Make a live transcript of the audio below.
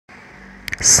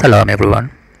Salam everyone,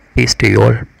 peace to you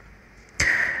all.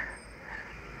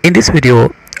 In this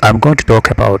video, I'm going to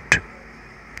talk about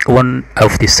one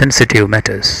of the sensitive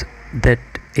matters that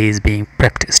is being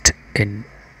practiced in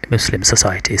Muslim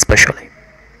society especially.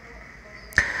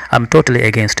 I'm totally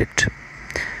against it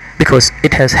because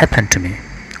it has happened to me,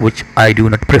 which I do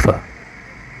not prefer.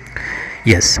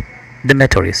 Yes, the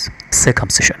matter is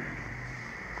circumcision.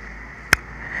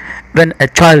 When a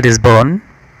child is born,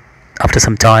 after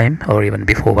some time or even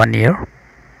before 1 year,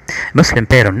 Muslim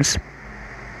parents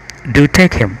do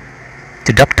take him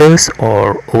to doctors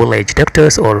or old age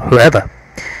doctors or whoever.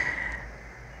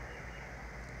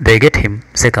 They get him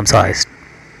circumcised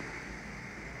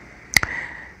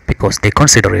because they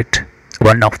consider it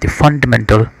one of the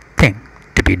fundamental thing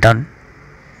to be done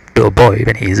to a boy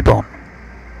when he is born.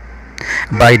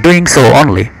 By doing so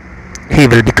only, he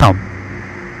will become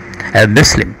a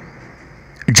Muslim.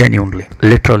 Genuinely,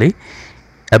 literally,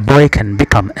 a boy can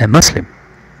become a Muslim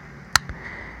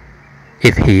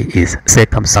if he is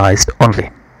circumcised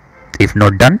only. If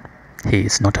not done, he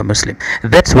is not a Muslim.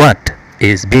 That's what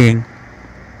is being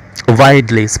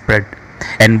widely spread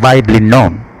and widely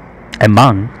known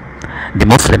among the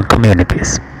Muslim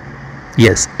communities.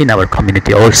 Yes, in our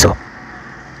community also.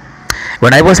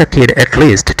 When I was a kid, at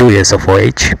least 2 years of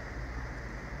age,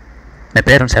 my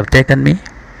parents have taken me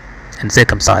and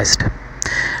circumcised.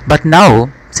 But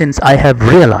now, since I have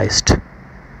realized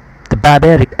the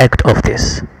barbaric act of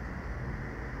this,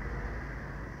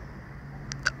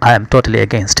 I am totally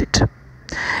against it.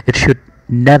 It should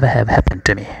never have happened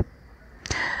to me.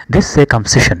 This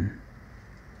circumcision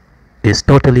is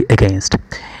totally against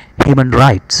human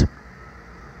rights.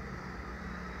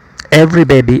 Every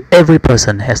baby, every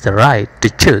person has the right to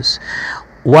choose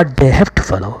what they have to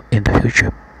follow in the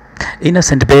future.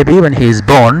 Innocent baby, when he is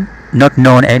born, not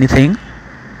known anything,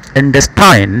 and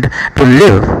destined to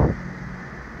live.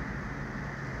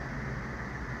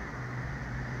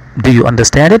 Do you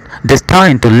understand it?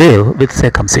 Destined to live with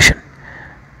circumcision.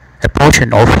 A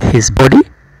portion of his body,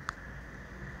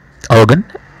 organ,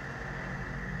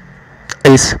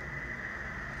 is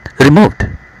removed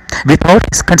without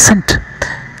his consent.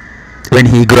 When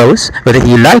he grows, whether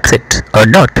he likes it or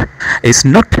not, is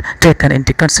not taken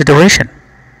into consideration.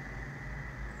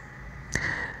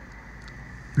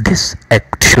 This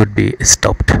act should be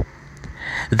stopped.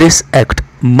 This act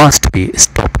must be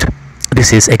stopped.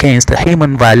 This is against the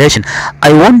human violation.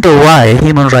 I wonder why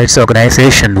Human Rights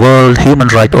Organization, World Human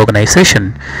Rights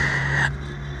Organization,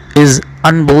 is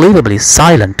unbelievably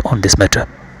silent on this matter.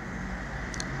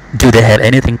 Do they have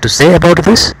anything to say about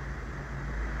this?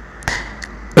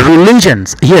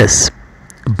 Religions, yes,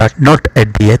 but not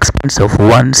at the expense of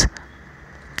one's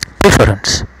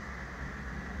preference.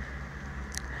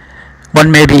 One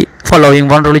may be following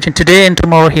one religion today and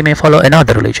tomorrow he may follow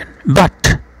another religion.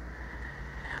 But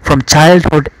from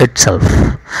childhood itself,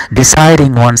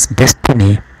 deciding one's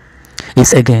destiny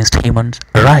is against human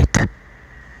right.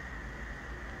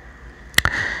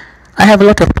 I have a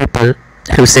lot of people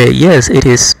who say, yes, it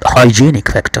is hygienic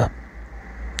factor.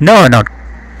 No, not.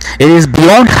 It is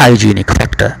beyond hygienic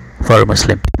factor for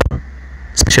Muslim people.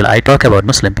 Especially I talk about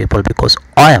Muslim people because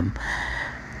I am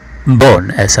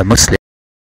born as a Muslim.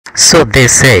 So they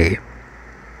say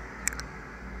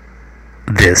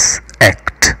this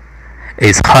act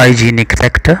is hygienic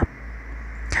factor.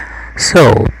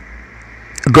 So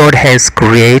God has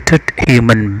created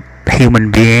human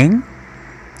being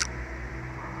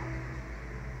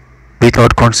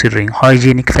without considering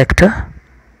hygienic factor.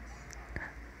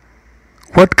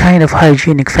 What kind of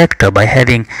hygienic factor? By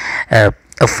having a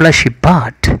fleshy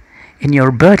part in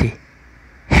your body,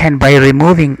 and by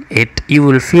removing it you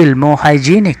will feel more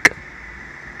hygienic.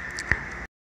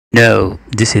 No,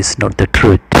 this is not the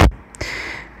truth.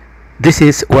 This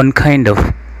is one kind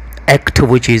of act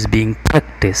which is being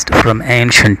practiced from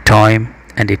ancient time,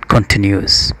 and it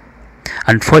continues.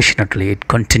 Unfortunately, it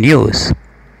continues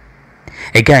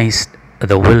against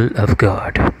the will of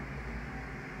God.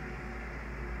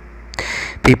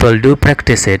 People do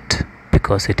practice it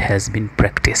because it has been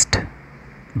practiced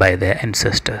by their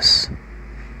ancestors.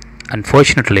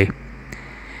 Unfortunately,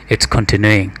 it's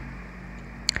continuing.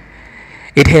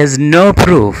 It has no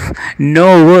proof,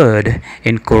 no word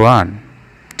in Quran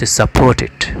to support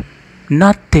it.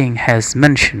 Nothing has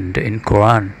mentioned in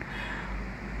Quran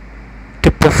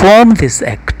to perform this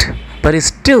act, but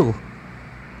still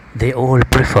they all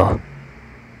prefer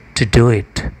to do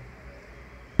it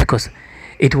because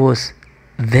it was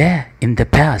there in the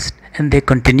past and they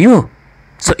continue.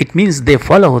 So it means they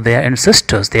follow their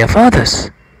ancestors, their fathers.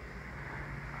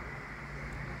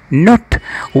 Not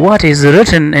what is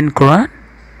written in Quran.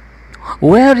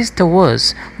 where is the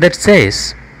verse that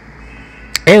says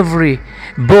every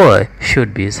boy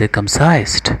should be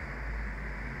circumcised?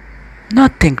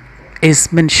 Nothing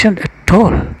is mentioned at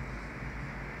all.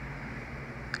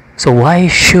 So why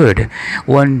should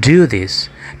one do this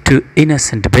to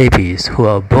innocent babies who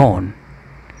are born?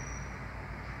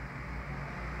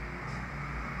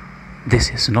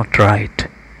 This is not right.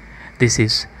 This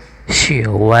is sheer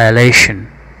violation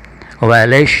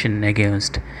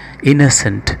against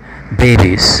innocent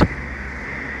babies.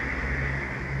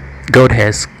 God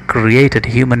has created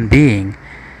human being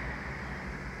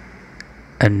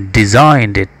and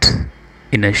designed it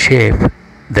in a shape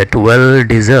that well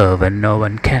deserve and no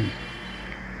one can.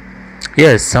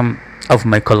 Yes, some of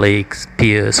my colleagues,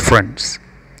 peers, friends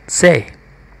say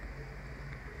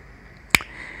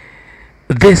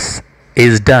this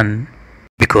is done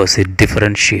because it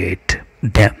differentiates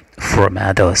them from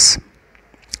others,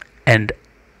 and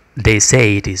they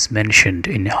say it is mentioned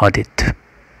in hadith,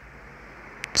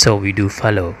 so we do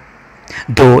follow,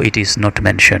 though it is not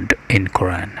mentioned in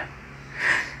Quran.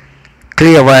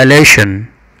 Clear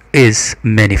violation is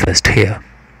manifest here,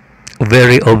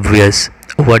 very obvious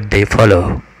what they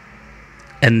follow,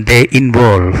 and they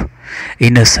involve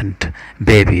innocent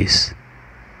babies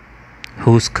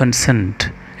whose consent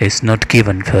is not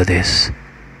given for this.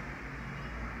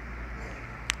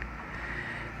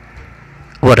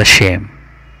 What a shame.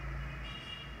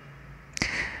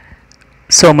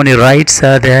 So many rights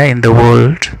are there in the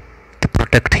world to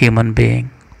protect human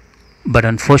being, but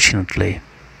unfortunately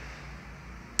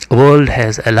the world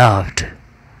has allowed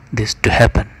this to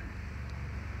happen,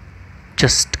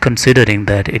 just considering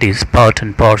that it is part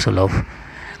and parcel of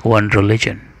one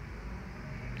religion.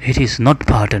 It is not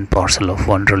part and parcel of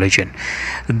one religion.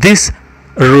 This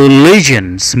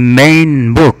religion's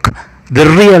main book, the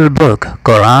real book,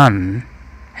 Quran,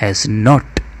 has not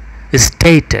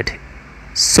stated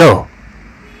so,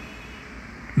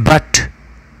 but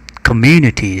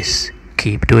communities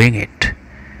keep doing it.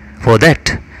 For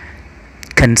that,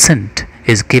 consent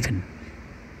is given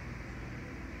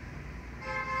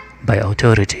by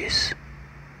authorities.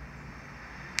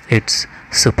 It's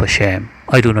super shame.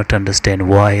 I do not understand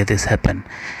why this happened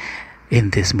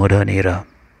in this modern era.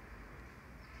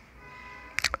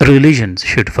 Religions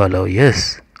should follow,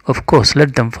 yes, of course,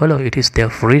 let them follow. It is their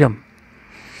freedom.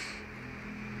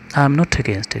 I am not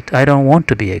against it. I don't want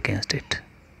to be against it.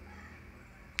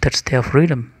 That's their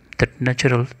freedom, that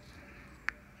natural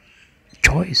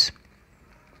choice.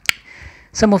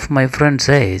 Some of my friends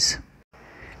says,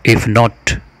 if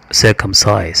not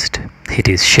circumcised, it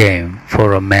is shame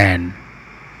for a man.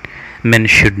 Men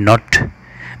should not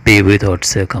be without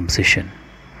circumcision.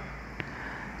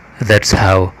 That's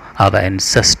how our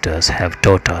ancestors have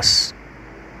taught us.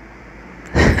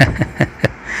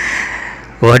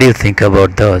 What do you think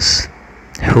about those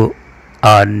who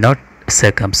are not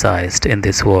circumcised in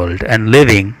this world and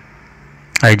living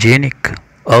hygienic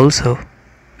also,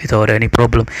 without any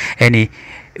problem,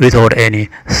 without any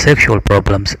sexual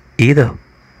problems either?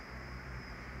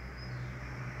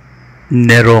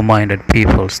 Narrow-minded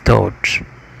people's thoughts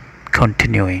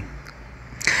continuing.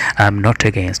 I am not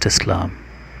against Islam.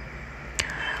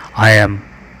 I am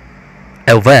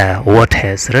aware what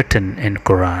has written in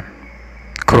Quran.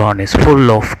 Quran is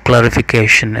full of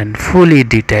clarification and fully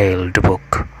detailed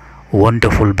book.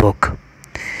 Wonderful book.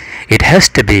 It has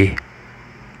to be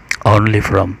only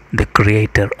from the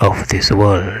creator of this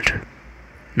world,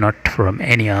 not from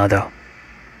any other.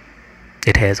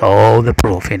 It has all the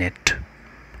proof in it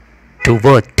to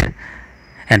vote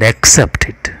and accept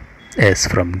it as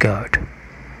from God.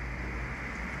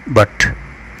 But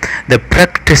the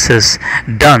practices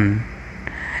done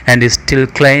and is still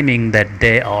claiming that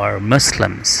they are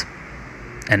Muslims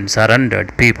and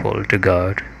surrendered people to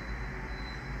God,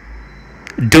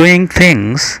 doing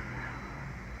things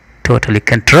totally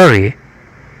contrary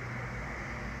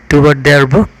to what their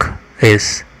book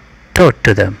is taught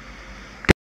to them.